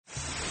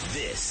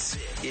This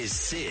is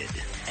Sid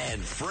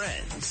and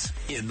Friends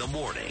in the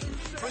morning.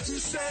 But you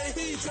say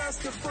he's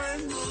just a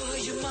friend. Oh,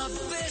 you're my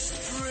best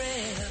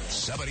friend.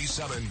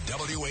 77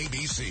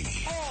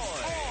 WABC.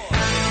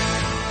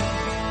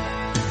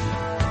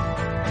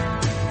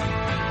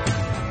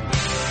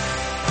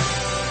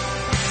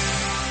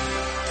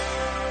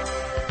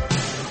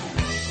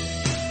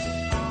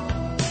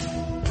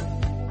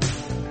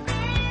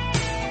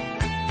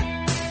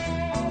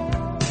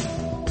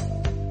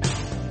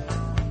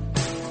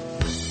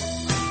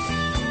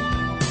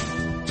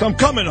 So I'm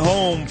coming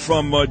home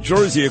from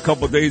Jersey a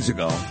couple of days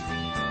ago.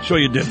 Sure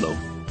you did, Lou.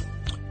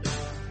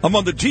 I'm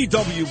on the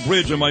GW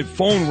Bridge and my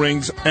phone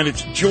rings, and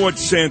it's George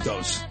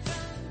Santos.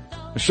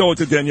 I show it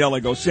to Danielle. I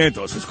go,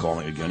 Santos is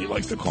calling again. He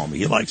likes to call me.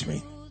 He likes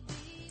me.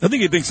 I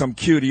think he thinks I'm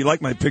cute. He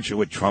liked my picture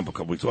with Trump a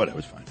couple weeks ago. That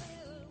was fine.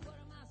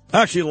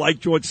 I actually like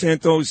George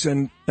Santos,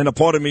 and a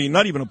part of me,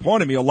 not even a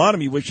part of me, a lot of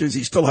me wishes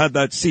he still had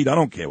that seat. I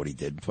don't care what he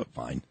did, but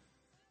fine.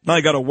 Now I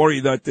got to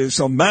worry that there's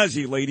some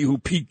Mazzy lady who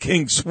Pete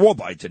King swore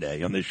by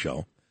today on this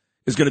show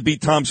is going to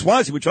beat Tom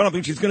Suozzi, which I don't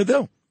think she's going to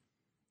do.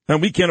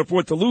 And we can't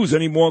afford to lose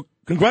any more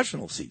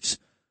congressional seats.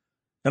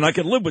 And I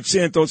can live with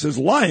Santos'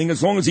 lying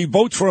as long as he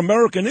votes for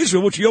America and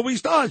Israel, which he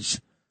always does.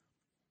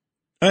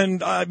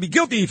 And I'd be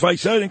guilty if I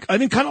said I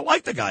didn't kind of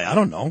like the guy. I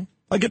don't know.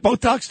 I get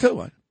Botox,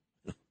 too.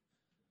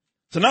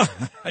 So now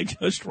I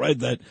just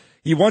read that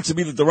he wants to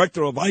be the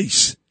director of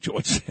ICE,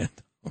 George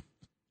Santos.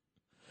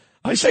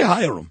 I say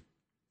hire him.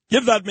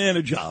 Give that man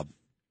a job.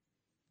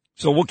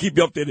 So we'll keep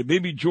you updated.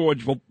 Maybe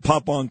George will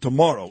pop on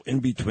tomorrow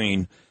in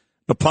between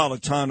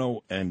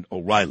Napolitano and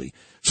O'Reilly.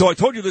 So I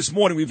told you this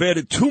morning we've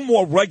added 2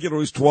 more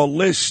regulars to our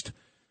list,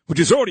 which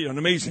is already an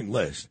amazing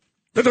list.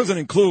 That doesn't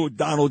include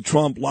Donald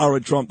Trump,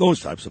 Lara Trump, those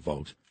types of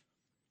folks.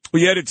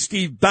 We added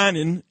Steve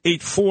Bannon,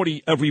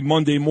 8:40 every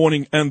Monday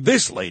morning, and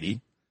this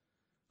lady,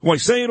 who I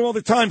say it all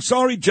the time,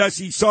 sorry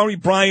Jesse, sorry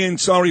Brian,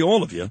 sorry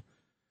all of you.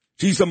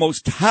 She's the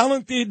most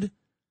talented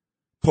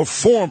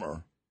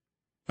performer.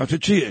 That's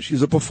what she is.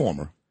 She's a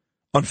performer.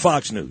 On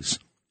Fox News.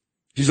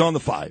 She's on the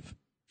 5.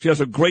 She has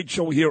a great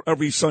show here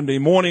every Sunday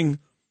morning.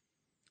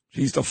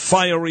 She's the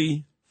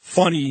fiery,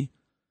 funny,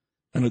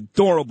 and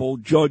adorable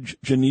Judge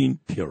Jeanine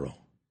Pirro.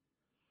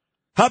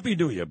 Happy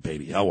New Year,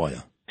 baby. How are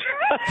you?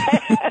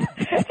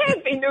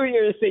 Happy New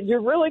Year, Sid.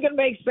 You're really going to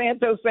make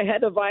Santos the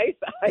head of ICE?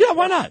 Yeah,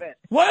 why not?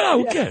 Why not?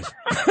 Who cares?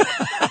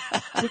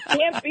 You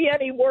can't be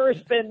any worse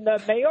than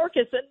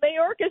Mayorkas, and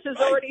Mayorkas has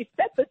already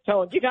set the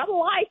tone. You got to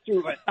lie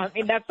through it. I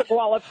mean, that's a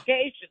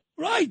qualification.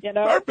 Right. You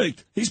know?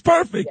 Perfect. He's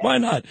perfect. Yeah. Why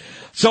not?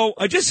 So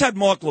I just had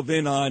Mark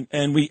Levin on,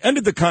 and we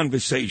ended the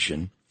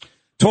conversation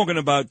talking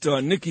about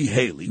Nikki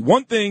Haley.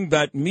 One thing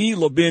that me,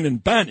 Levin,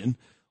 and Bannon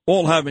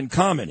all have in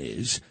common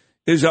is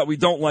that we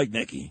don't like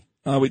Nikki.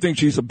 We think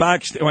she's a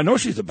backstabber. I know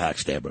she's a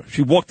backstabber.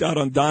 She walked out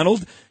on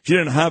Donald. She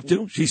didn't have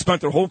to. She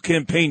spent her whole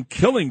campaign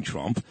killing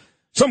Trump.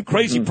 Some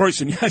crazy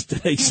person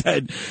yesterday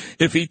said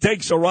if he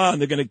takes her on,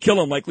 they're going to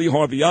kill him like Lee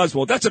Harvey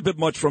Oswald. That's a bit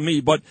much for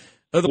me. But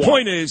the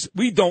point is,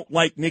 we don't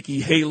like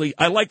Nikki Haley.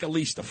 I like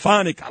Elise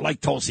Stefanik. I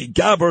like Tulsi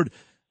Gabbard.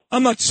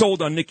 I'm not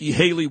sold on Nikki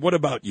Haley. What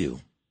about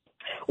you?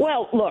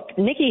 Well, look,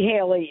 Nikki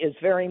Haley is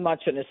very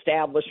much an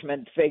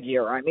establishment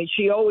figure. I mean,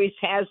 she always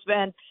has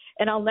been.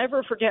 And I'll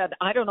never forget,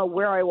 I don't know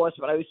where I was,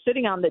 but I was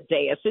sitting on the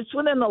dais. It's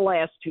within the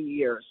last 2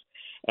 years.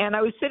 And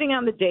I was sitting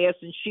on the dais,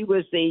 and she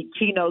was the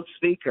keynote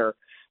speaker.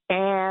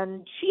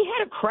 And she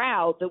had a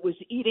crowd that was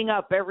eating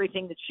up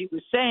everything that she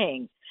was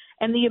saying.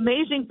 And the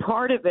amazing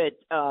part of it,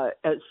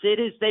 Sid,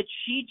 is that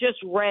she just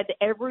read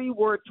every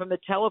word from the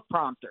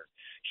teleprompter.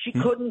 She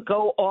couldn't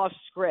go off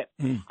script.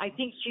 I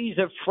think she's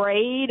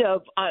afraid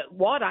of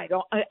what? I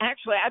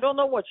don't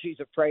know what she's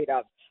afraid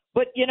of.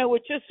 But, you know,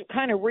 it just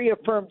kind of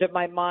reaffirmed in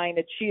my mind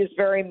that she is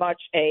very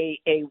much a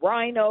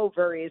rhino,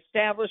 very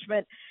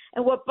establishment.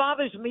 And what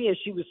bothers me is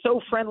she was so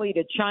friendly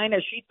to China.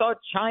 She thought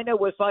China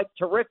was, like,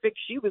 terrific.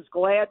 She was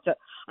glad to,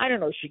 I don't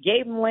know, she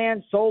gave them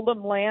land, sold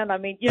them land. I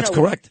mean, you That's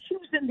know, correct. She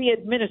was in the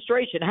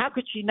administration. How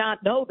could she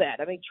not know that?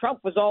 I mean,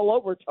 Trump was all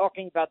over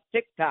talking about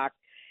TikTok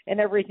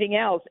and everything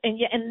else. And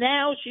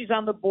now she's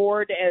on the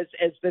board,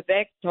 as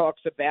Vivek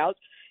talks about.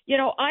 You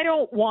know, I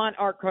don't want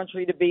our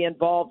country to be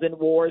involved in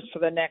wars for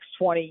the next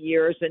 20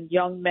 years and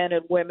young men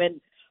and women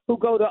who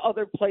go to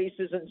other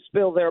places and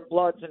spill their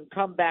bloods and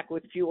come back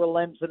with fewer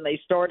limbs than they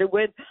started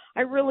with.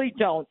 I really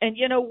don't. And,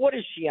 you know, what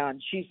is she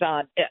on? She's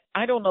on,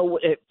 I don't know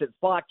if it's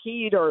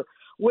Lockheed or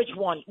which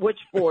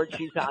board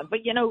she's on.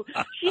 But, you know,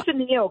 she's a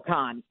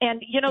neocon.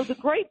 And, you know, the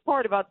great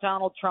part about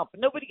Donald Trump,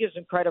 and nobody gives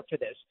him credit for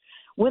this,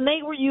 when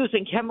they were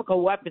using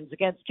chemical weapons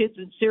against kids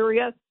in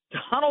Syria,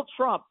 Donald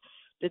Trump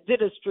that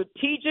did a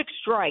strategic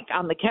strike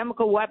on the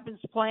chemical weapons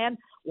plan,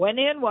 went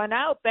in, went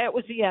out, that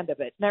was the end of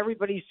it. And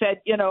everybody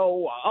said, you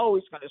know, oh,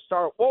 he's going to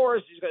start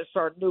wars, he's going to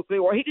start a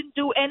nuclear war. He didn't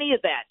do any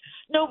of that.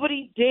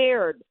 Nobody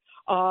dared,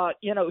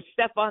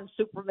 step on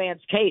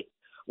Superman's cape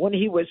when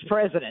he was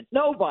president.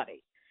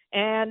 Nobody.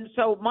 And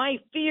so my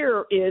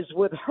fear is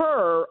with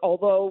her,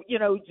 although, you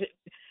know,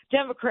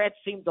 Democrats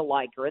seem to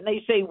like her, and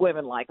they say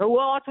women like her.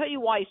 Well, I'll tell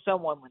you why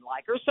some women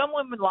like her. Some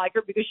women like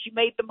her because she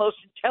made the most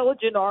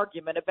intelligent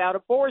argument about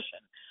abortion.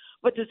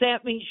 But does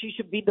that mean she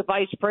should be the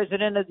vice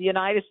president of the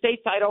United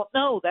States? I don't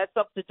know. That's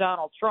up to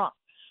Donald Trump.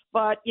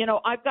 But,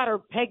 I've got her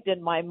pegged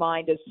in my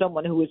mind as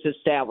someone who is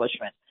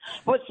establishment.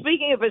 But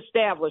speaking of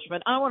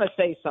establishment, I want to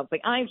say something.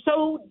 I'm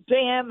so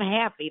damn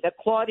happy that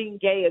Claudine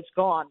Gay is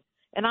gone,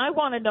 and I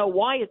want to know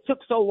why it took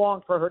so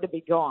long for her to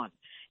be gone.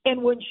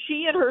 And when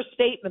she, in her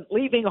statement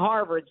leaving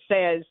Harvard,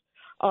 says,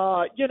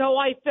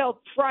 I felt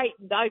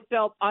frightened.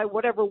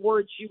 Whatever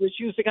word she was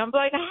using. I'm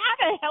like, how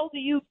the hell do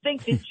you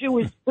think the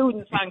Jewish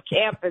students on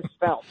campus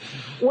felt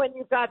when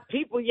you got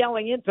people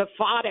yelling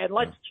Intifada and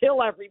let's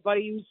kill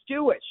everybody who's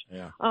Jewish?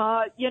 Yeah.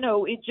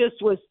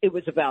 It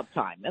was about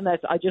time. And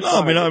that's,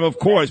 of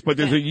course, but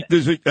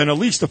and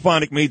Elise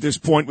Stefanik made this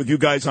point with you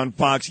guys on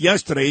Fox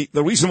yesterday.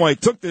 The reason why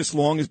it took this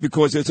long is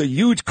because there's a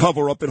huge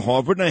cover up at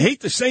Harvard. And I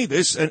hate to say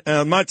this, and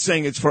I'm not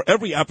saying it's for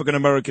every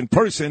African-American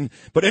person,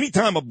 but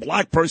anytime a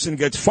black person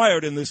gets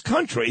fired in this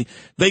country,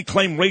 they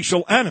claim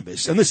racial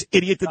animus. And this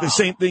idiot did the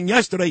same thing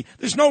yesterday.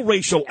 There's no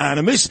racial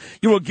animus.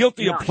 You were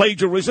guilty of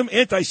plagiarism,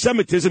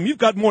 anti-Semitism. You've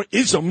got more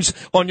isms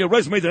on your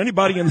resume than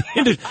anybody in the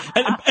industry.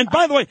 And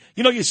by the way,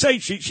 you say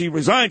she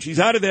resigned. She's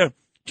out of there.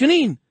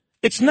 Janine,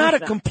 it's not a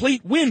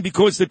complete win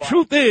because the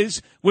truth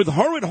is, with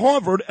her at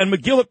Harvard and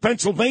McGill at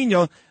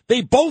Pennsylvania,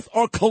 they both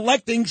are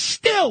collecting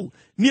still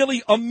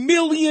nearly $1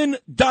 million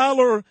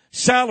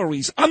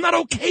salaries. I'm not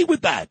okay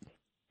with that.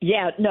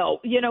 Yeah,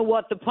 no. You know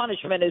what? The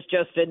punishment is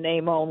just in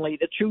name only.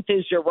 The truth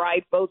is, you're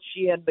right. Both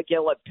she and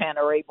McGill at Penn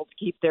are able to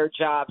keep their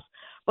jobs.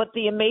 But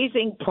the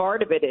amazing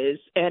part of it is,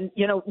 and,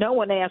 no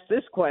one asked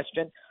this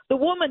question, the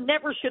woman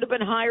never should have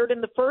been hired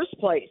in the first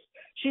place.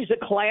 She's a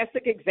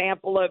classic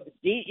example of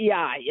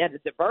DEI and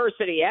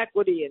diversity,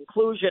 equity,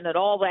 inclusion, and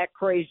all that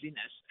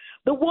craziness.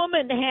 The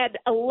woman had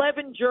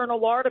 11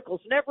 journal articles,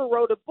 never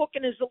wrote a book,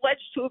 and is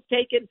alleged to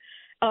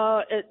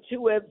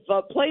have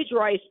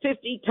plagiarized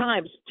 50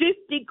 times,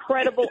 50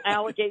 credible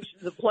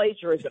allegations of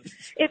plagiarism.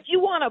 If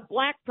you want a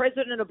black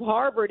president of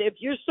Harvard, if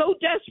you're so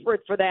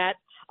desperate for that,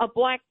 a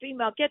black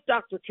female, get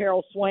Dr.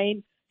 Carol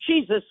Swain.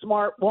 She's a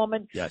smart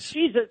woman. Yes.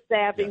 She's a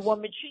savvy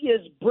woman. She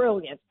is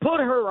brilliant. Put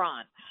her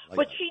on.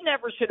 But she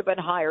never should have been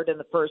hired in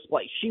the first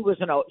place. She's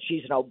an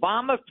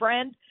Obama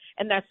friend,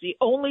 and that's the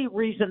only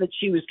reason that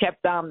she was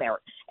kept on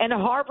there. And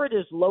Harvard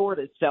has lowered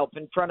itself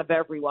in front of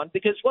everyone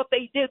because what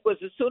they did was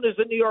as soon as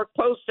the New York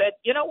Post said,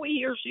 we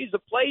hear she's a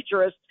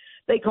plagiarist,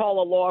 they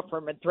call a law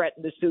firm and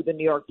threaten to sue the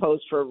New York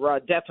Post for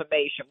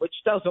defamation, which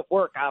doesn't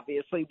work,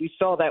 obviously. We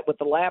saw that with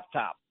the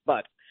laptop.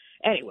 But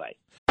anyway.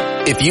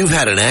 If you've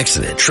had an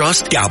accident,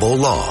 trust Gabo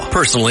Law.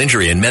 Personal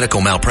injury and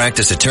medical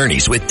malpractice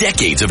attorneys with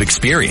decades of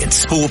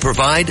experience who will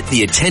provide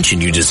the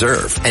attention you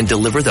deserve and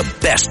deliver the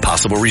best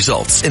possible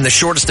results in the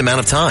shortest amount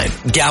of time.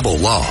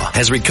 Gabo Law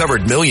has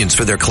recovered millions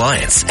for their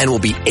clients and will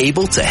be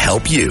able to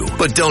help you.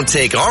 But don't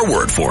take our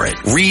word for it.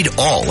 Read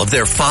all of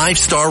their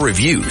 5-star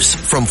reviews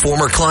from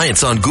former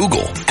clients on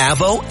Google,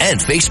 Avo, and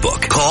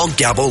Facebook. Call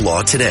Gabo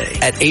Law today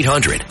at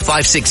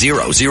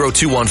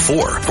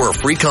 800-560-0214 for a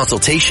free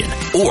consultation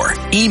or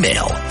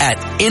email at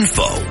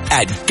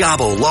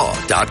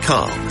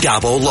info@gabolaw.com.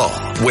 Gabo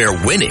Law, where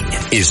winning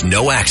is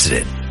no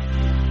accident.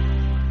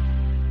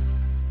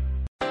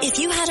 If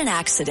you had an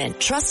accident,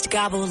 trust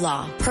Gabo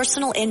Law,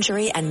 personal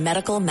injury and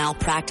medical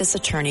malpractice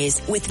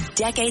attorneys with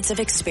decades of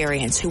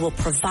experience who will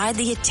provide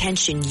the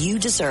attention you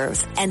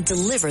deserve and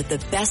deliver the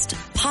best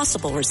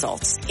possible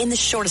results in the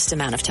shortest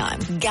amount of time.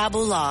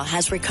 Gabo Law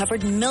has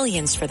recovered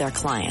millions for their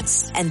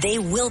clients, and they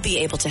will be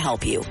able to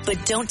help you.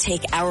 But don't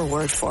take our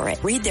word for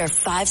it. Read their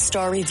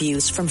 5-star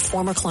reviews from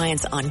former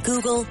clients on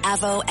Google,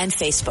 Avo, and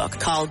Facebook.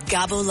 Call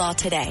Gabo Law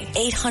today,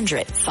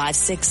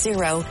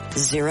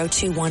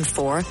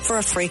 800-560-0214 for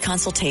a free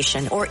consultation,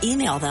 or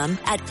email them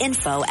at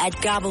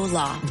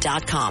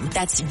info@gabolaw.com.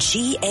 That's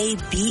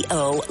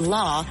GABO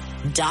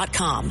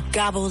law.com.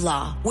 Gabo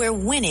Law, where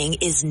winning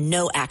is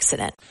no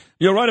accident.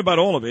 You're right about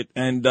all of it.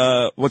 And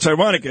what's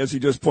ironic, as you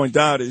just pointed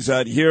out, is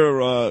that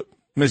here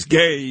Miss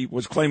Gay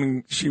was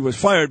claiming she was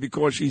fired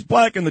because she's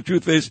black, and the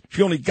truth is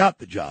she only got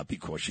the job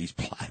because she's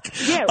black.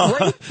 Yeah,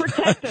 race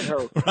protected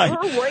her. Right.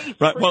 Her race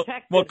right.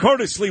 protected Well,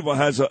 Curtis Lewa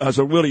has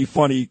a really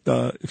funny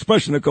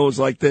expression that goes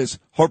like this: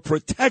 her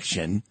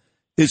protection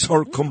is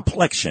her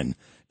complexion.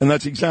 And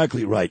that's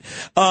exactly right.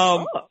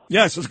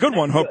 Yes, it's a good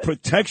one. Her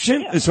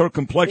protection is her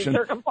complexion. It's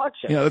her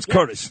complexion. Yeah, that's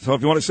Curtis. So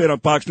if you want to say it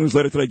on Fox News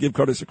later today, give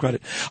Curtis a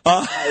credit.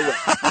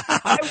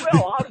 I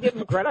will. I'll give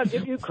him credit. I'll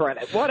give you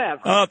credit.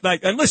 Whatever.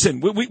 And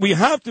listen, we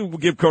have to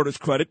give Curtis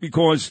credit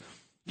because,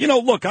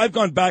 look, I've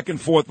gone back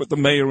and forth with the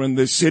mayor in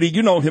this city.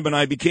 Him and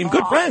I became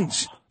good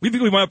friends. We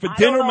went out for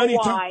dinner many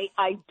times.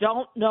 I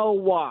don't know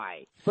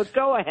why. But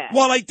go ahead.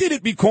 Well, I did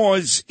it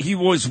because he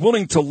was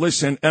willing to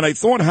listen, and I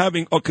thought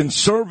having a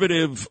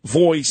conservative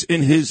voice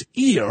in his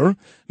ear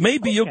may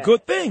be a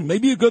good thing.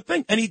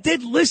 And he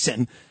did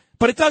listen.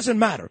 But it doesn't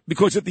matter,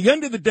 because at the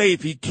end of the day,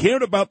 if he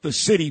cared about the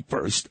city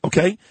first,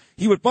 okay,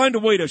 he would find a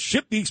way to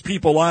ship these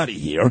people out of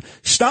here,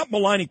 stop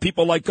maligning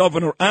people like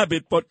Governor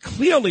Abbott. But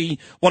clearly,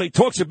 when he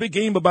talks a big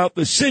game about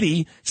the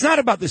city, it's not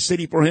about the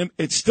city for him.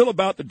 It's still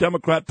about the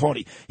Democrat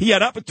Party. He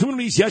had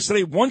opportunities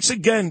yesterday, once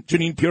again,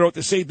 Jeanine Pirro,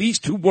 to say these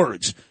two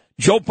words.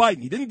 Joe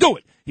Biden, he didn't do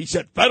it. He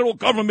said federal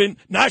government,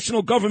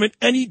 national government,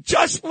 and he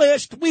just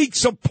last week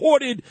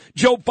supported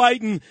Joe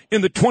Biden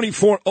in the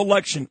 24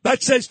 election.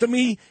 That says to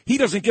me he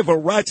doesn't give a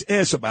rat's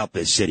ass about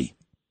this city.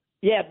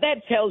 Yeah,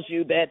 that tells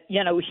you that,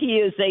 he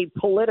is a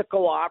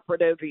political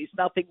operative. He's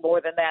nothing more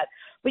than that.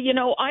 But,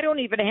 I don't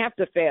even have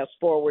to fast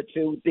forward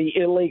to the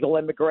illegal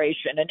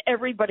immigration. And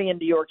everybody in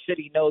New York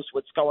City knows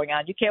what's going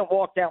on. You can't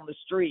walk down the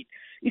street.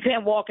 You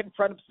can't walk in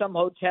front of some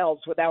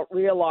hotels without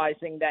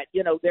realizing that,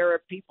 there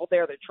are people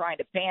there that are trying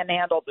to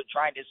panhandle, they're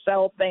trying to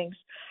sell things.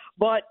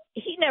 But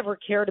he never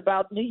cared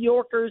about New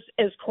Yorkers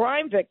as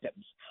crime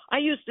victims. I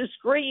used to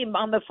scream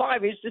on the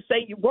 5. I used to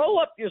say, you roll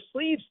up your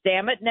sleeves,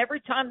 damn it. And every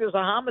time there's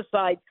a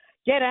homicide,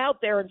 get out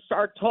there and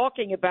start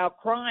talking about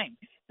crime.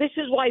 This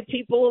is why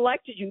people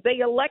elected you. They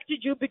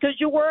elected you because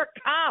you were a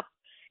cop.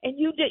 And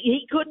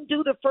he couldn't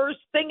do the first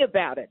thing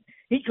about it.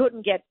 He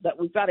couldn't get that.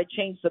 We've got to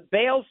change the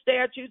bail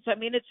statutes. I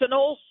mean, it's an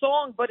old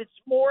song, but it's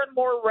more and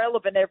more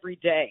relevant every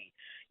day.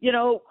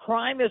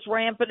 Crime is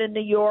rampant in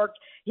New York.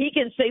 He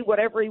can say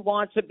whatever he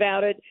wants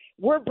about it.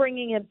 We're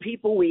bringing in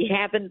people we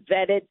haven't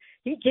vetted.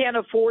 He can't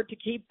afford to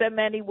keep them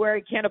anywhere.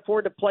 He can't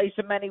afford to place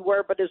them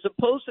anywhere. But as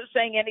opposed to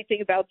saying anything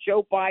about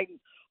Joe Biden,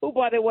 who,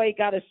 by the way,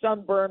 got a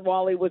sunburn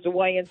while he was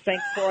away in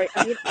St. Croix.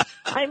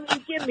 I mean,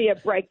 give me a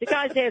break. The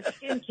guy's had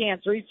skin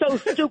cancer. He's so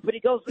stupid. He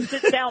goes and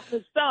sits out in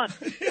the sun.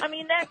 I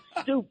mean, that's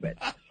stupid.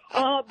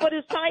 But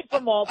aside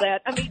from all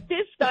that, I mean,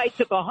 this guy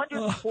took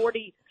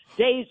 140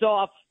 days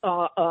off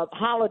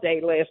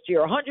holiday last year,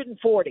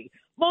 140.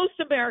 Most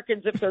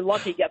Americans, if they're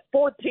lucky, get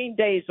 14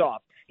 days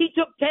off. He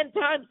took 10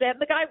 times that,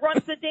 and the guy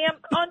runs the damn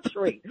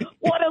country.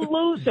 What a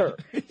loser.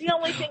 The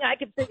only thing I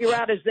can figure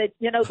out is that,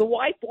 the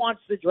wife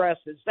wants the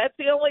dresses. That's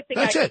the only thing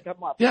I can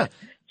come up with.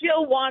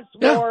 Jill wants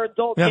more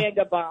Dolce and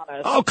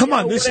Gabbana. Oh, come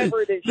on. This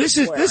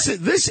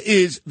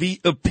is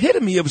the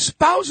epitome of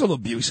spousal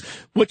abuse.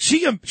 What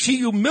she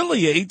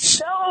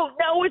humiliates.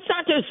 No, it's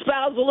not just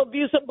spousal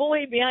abuse. And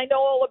believe me, I know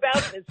all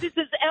about this. This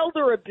is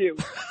elder abuse.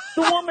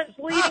 The woman's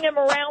leading him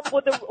around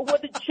with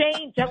a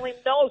chain, telling him,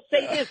 no,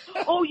 say this.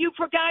 Oh, you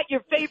forgot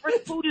your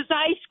favorite food is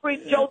ice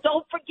cream, Joe.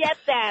 Don't forget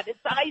that. It's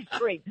ice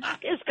cream.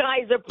 This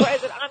guy's a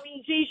president. I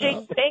mean, Xi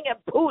Jinping and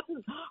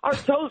Putin are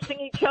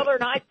toasting each other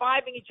and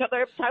high-fiving each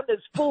other every time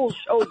this fool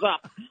shows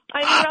up. I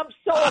mean, I'm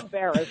so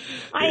embarrassed.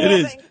 I have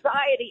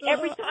anxiety.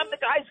 Every time the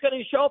guy's going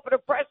to show up at a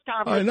press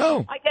conference, I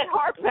know. I get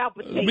heart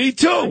palpitations. Me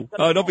too.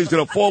 I know if he's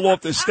going to fall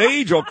off the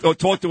stage or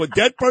talk to a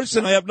dead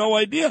person. I have no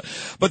idea.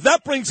 But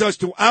that brings us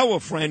to our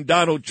friend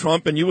Donald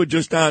Trump, and you were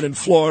just down in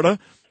Florida.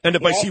 And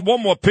if I see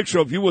one more picture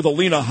of you with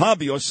Alina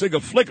Hobby or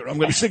Sigga Flicker, I'm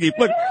going to Siggy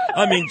Flicker.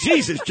 I mean,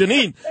 Jesus,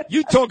 Jeanine,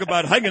 you talk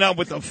about hanging out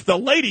with the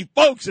lady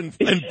folks in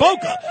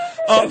Boca.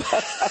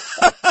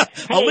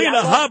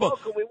 Alina Hobby.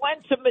 We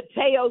went to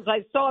Mateo's.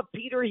 I saw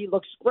Peter. He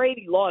looks great.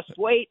 He lost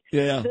weight.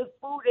 Yeah. The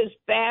food is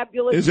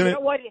fabulous. Isn't you know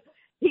what?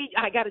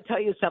 I got to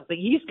tell you something.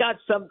 He's got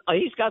some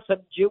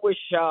Jewish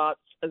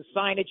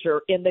signage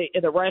in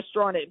the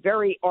restaurant.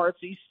 Very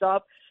artsy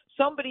stuff.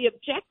 Somebody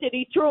objected.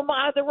 He threw him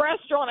out of the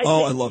restaurant.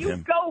 I love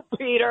him. Go,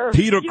 Peter.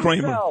 Peter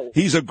Kramer.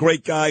 He's a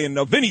great guy. And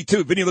Vinny,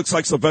 too. Vinny looks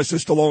like Sylvester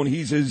Stallone.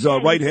 He's his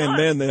right-hand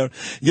man there.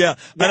 Yeah.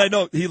 And I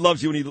know he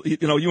loves you. And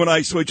you and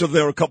I saw each other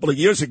there a couple of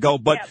years ago.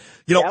 But,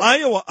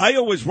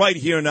 Iowa's right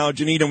here now,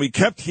 Jeanine, and we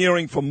kept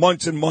hearing for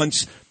months and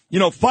months.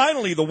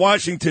 Finally, the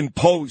Washington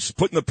Post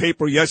put in the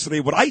paper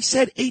yesterday what I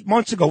said 8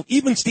 months ago.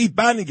 Even Steve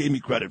Bannon gave me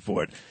credit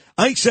for it.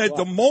 I said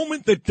the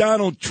moment that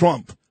Donald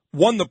Trump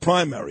won the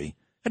primary,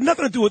 had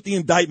nothing to do with the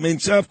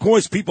indictments. Of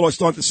course, people are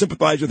starting to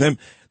sympathize with him.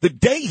 The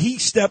day he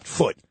stepped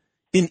foot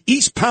in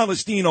East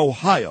Palestine,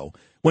 Ohio,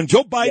 when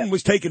Joe Biden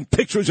was taking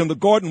pictures in the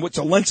garden with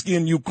Zelensky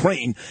in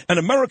Ukraine, and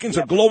Americans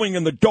are glowing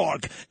in the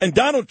dark, and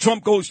Donald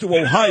Trump goes to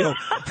Ohio,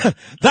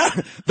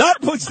 that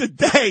was the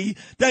day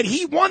that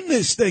he won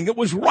this thing. It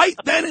was right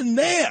then and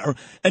there.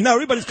 And now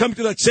everybody's coming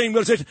to that same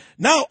realization.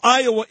 Now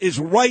Iowa is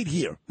right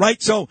here,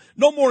 right? So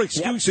no more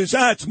excuses.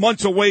 It's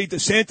months away.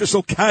 DeSantis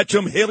will catch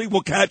him. Haley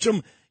will catch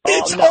him.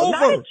 It's over.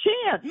 Not a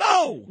chance.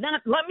 No.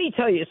 Let me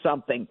tell you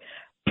something.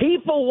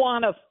 People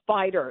want a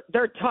fighter.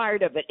 They're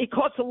tired of it. It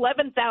costs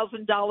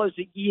 $11,000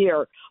 a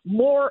year,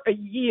 more a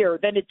year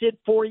than it did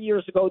 4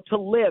 years ago to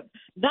live.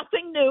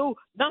 Nothing new,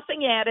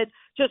 nothing added,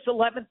 just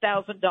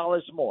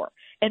 $11,000 more.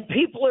 And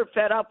people are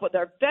fed up with it.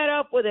 They're fed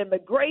up with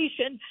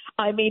immigration.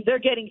 I mean, they're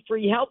getting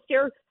free health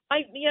care.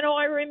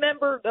 I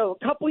remember a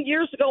couple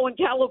years ago in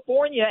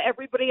California,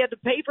 everybody had to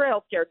pay for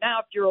health care. Now,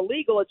 if you're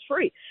illegal, it's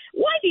free.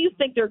 Why do you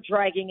think they're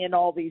dragging in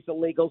all these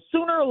illegals?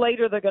 Sooner or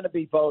later, they're going to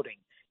be voting.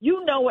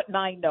 You know it and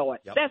I know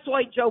it. Yep. That's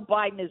why Joe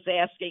Biden is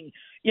asking,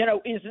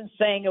 isn't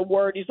saying a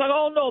word. He's like,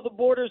 oh, no, the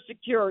border's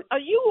secure. Are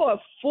you a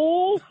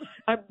fool?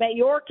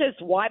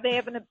 Mayorkas, why they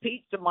haven't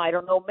impeached him, I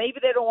don't know. Maybe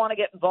they don't want to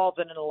get involved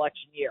in an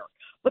election year.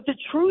 But the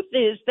truth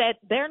is that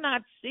they're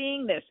not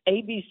seeing this.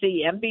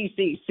 ABC,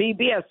 NBC,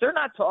 CBS, they're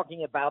not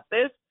talking about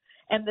this.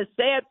 And the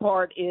sad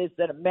part is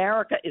that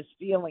America is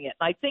feeling it.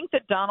 And I think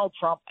that Donald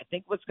Trump, I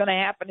think what's going to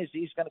happen is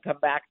he's going to come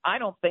back. I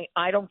don't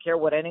care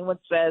what anyone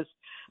says.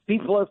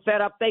 People are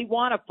fed up. They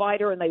want a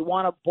fighter and they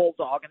want a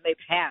bulldog, and they've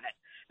had it.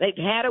 They've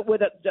had it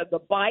with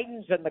the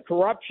Bidens and the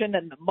corruption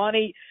and the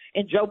money,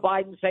 and Joe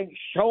Biden saying,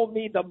 show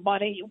me the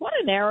money. What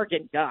an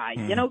arrogant guy.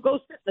 Go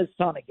sit in the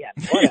sun again.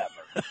 Whatever.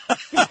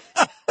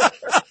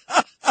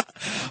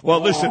 Well,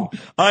 listen,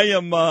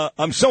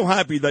 I'm so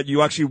happy that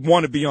you actually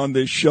want to be on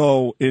this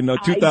show in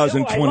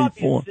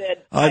 2024.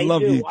 I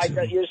love you,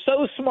 Sid. You're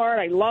so smart.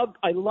 I love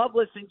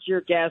listening to your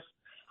guests.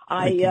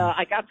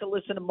 I got to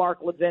listen to Mark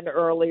Levin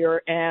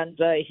earlier, and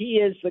he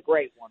is the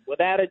great one,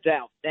 without a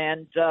doubt.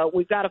 And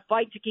we've got to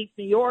fight to keep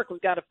New York.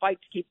 We've got to fight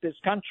to keep this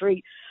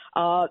country.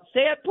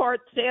 Sad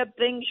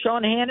thing,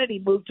 Sean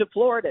Hannity moved to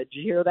Florida. Did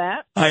you hear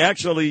that? I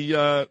actually,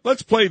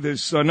 let's play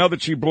this now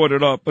that she brought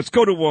it up. Let's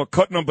go to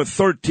cut number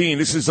 13.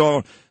 This is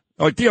our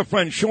dear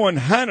friend Sean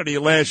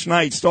Hannity last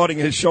night starting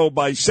his show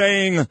by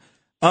saying,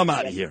 I'm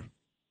out of here.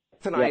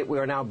 Tonight, we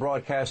are now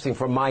broadcasting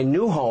from my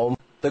new home,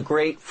 the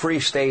great free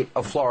state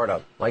of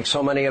Florida. Like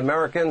so many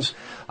Americans,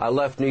 I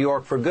left New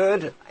York for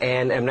good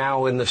and am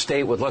now in the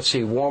state with,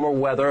 warmer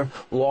weather,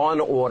 law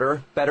and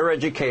order, better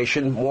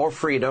education, more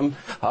freedom,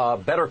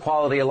 better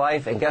quality of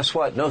life, and guess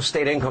what? No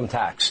state income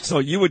tax. So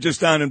you were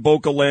just down in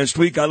Boca last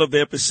week. I lived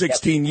there for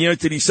 16 years.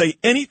 Did he say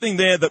anything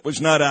there that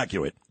was not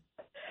accurate?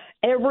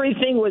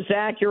 Everything was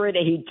accurate.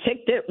 He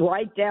ticked it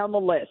right down the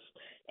list.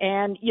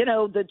 And,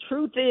 the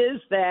truth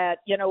is that,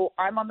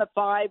 I'm on the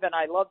 5 and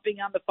I love being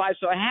on the 5.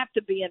 So I have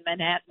to be in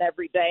Manhattan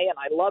every day. And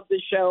I love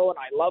the show and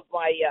I love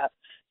my,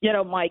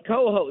 my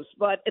co-host.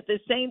 But at the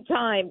same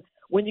time,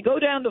 when you go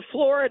down to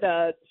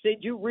Florida, Sid,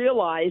 you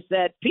realize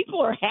that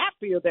people are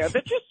happier there.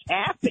 They're just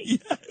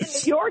happy. Yes. In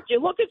New York, you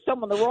look at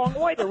someone the wrong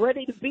way, they're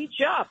ready to beat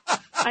you up.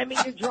 I mean,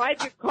 you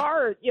drive your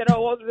car,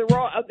 over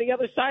the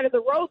other side of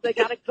the road, they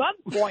got a gun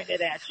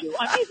pointed at you.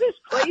 I mean, this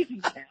crazy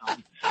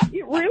town.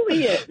 It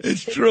really is.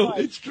 It's true.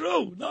 Like, it's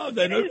true. No,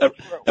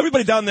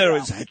 everybody down there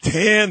is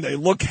tan. They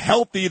look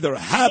healthy. They're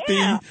happy.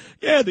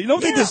 Yeah.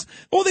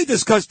 All they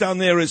discuss down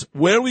there is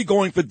where are we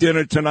going for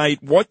dinner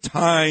tonight? What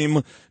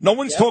time? No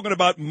one's talking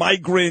about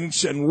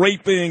migrants and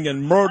raping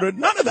and murder.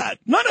 None of that.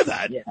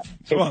 Yeah,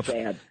 it's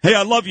bad. Hey,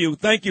 I love you.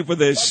 Thank you for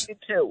this. Love you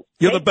too.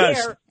 You're the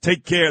best.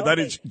 Take care. Okay. That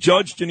is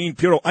Judge Jeanine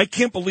Pirro. I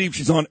can't believe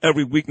she's on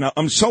every week now.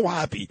 I'm so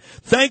happy.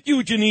 Thank you,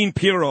 Jeanine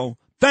Pirro.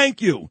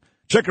 Thank you.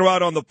 Check her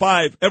out on the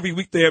 5 every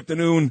weekday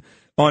afternoon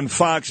on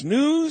Fox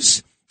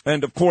News.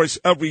 And, of course,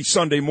 every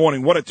Sunday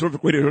morning. What a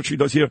terrific radio she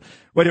does here,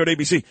 right here at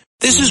ABC.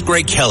 This is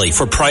Greg Kelly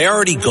for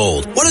Priority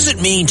Gold. What does it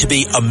mean to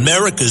be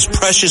America's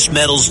precious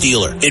metals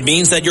dealer? It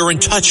means that you're in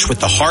touch with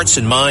the hearts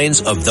and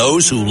minds of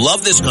those who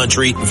love this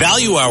country,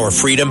 value our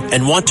freedom,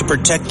 and want to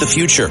protect the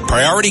future.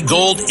 Priority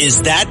Gold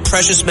is that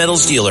precious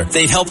metals dealer.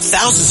 They've helped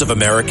thousands of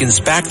Americans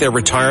back their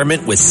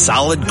retirement with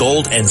solid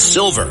gold and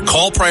silver.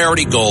 Call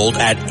Priority Gold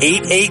at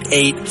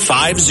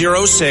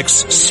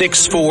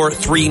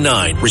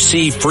 888-506-6439.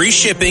 Receive free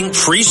shipping,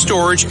 free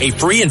storage, a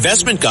free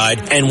investment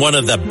guide, and one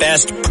of the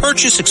best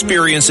purchase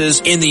experiences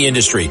in the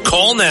industry.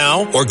 Call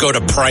now or go to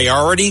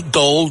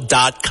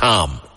PriorityGold.com.